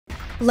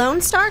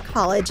Lone Star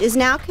College is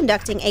now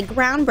conducting a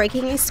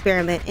groundbreaking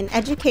experiment in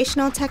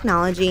educational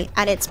technology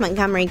at its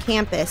Montgomery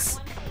campus.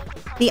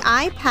 The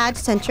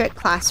iPad-centric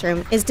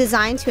classroom is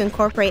designed to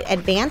incorporate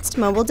advanced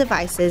mobile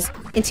devices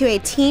into a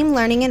team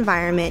learning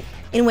environment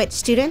in which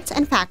students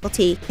and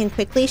faculty can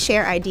quickly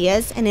share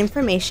ideas and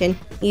information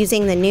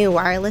using the new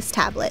wireless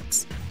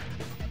tablets.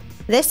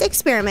 This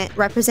experiment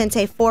represents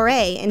a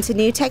foray into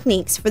new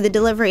techniques for the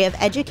delivery of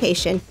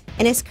education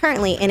and is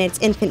currently in its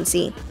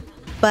infancy.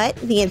 But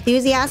the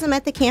enthusiasm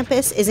at the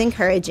campus is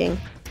encouraging.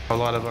 A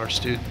lot of our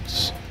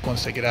students,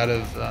 once they get out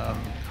of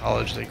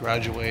college, they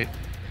graduate,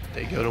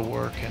 they go to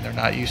work, and they're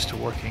not used to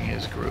working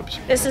as groups.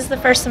 This is the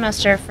first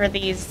semester for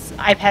these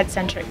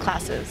iPad-centric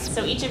classes.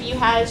 So each of you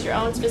has your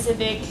own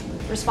specific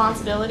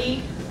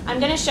responsibility. I'm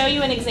going to show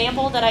you an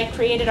example that I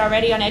created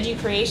already on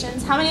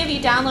EduCreations. How many of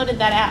you downloaded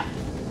that app?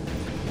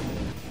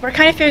 We're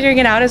kind of figuring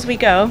it out as we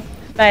go.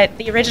 But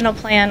the original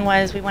plan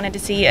was we wanted to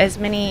see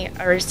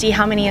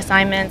how many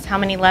assignments, how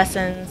many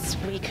lessons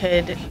we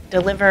could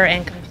deliver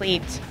and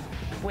complete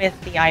with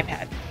the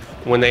iPad.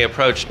 When they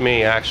approached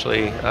me,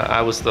 actually,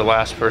 I was the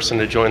last person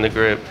to join the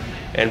group.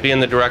 And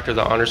being the director of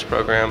the honors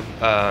program,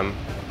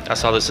 I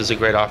saw this as a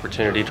great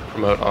opportunity to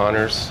promote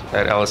honors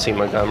at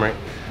LSC-Montgomery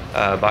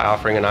by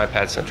offering an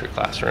iPad-centric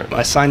classroom.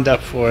 I signed up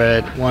for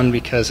it, one,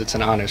 because it's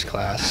an honors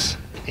class,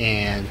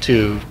 and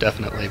two,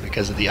 definitely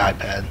because of the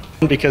iPad.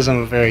 Because I'm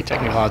a very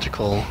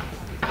technological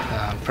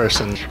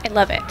person. I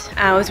love it.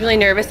 I was really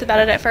nervous about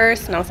it at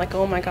first, and I was like,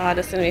 oh my god,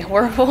 this is going to be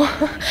horrible.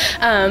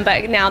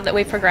 But now that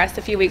we've progressed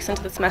a few weeks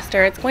into the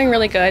semester, it's going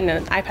really good,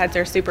 and iPads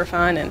are super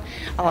fun and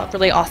a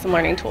really awesome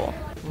learning tool.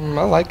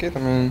 I like it.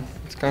 I mean,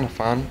 it's kind of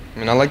fun. I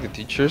mean, I like the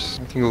teachers.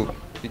 I think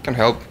it can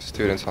help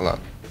students a lot.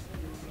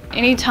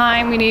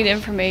 Anytime we need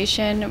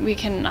information, we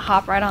can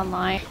hop right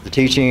online. The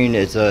teaching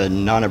is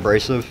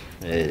non-abrasive.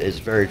 It's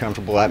a very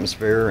comfortable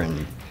atmosphere,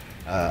 and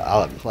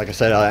like I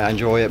said, I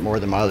enjoy it more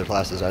than my other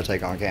classes I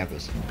take on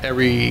campus.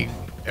 Every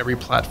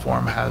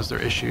platform has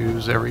their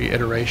issues, every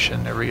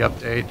iteration, every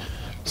update.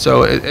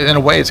 So in a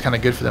way, it's kind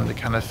of good for them to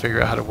kind of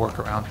figure out how to work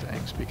around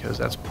things, because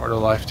that's part of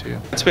life too.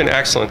 It's been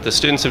excellent. The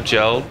students have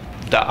gelled.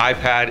 The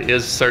iPad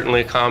is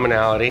certainly a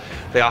commonality.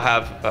 They all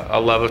have a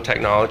love of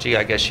technology,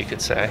 I guess you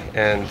could say,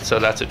 and so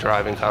that's a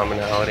driving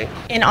commonality.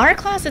 In our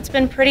class, it's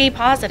been pretty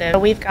positive.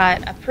 We've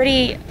got a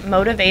pretty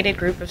motivated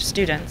group of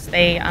students.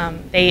 They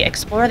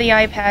explore the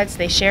iPads,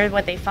 they share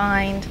what they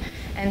find,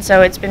 and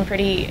so it's been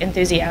pretty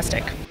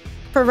enthusiastic.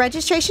 For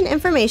registration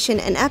information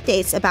and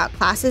updates about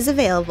classes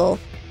available,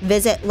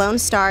 visit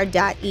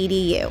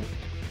lonestar.edu.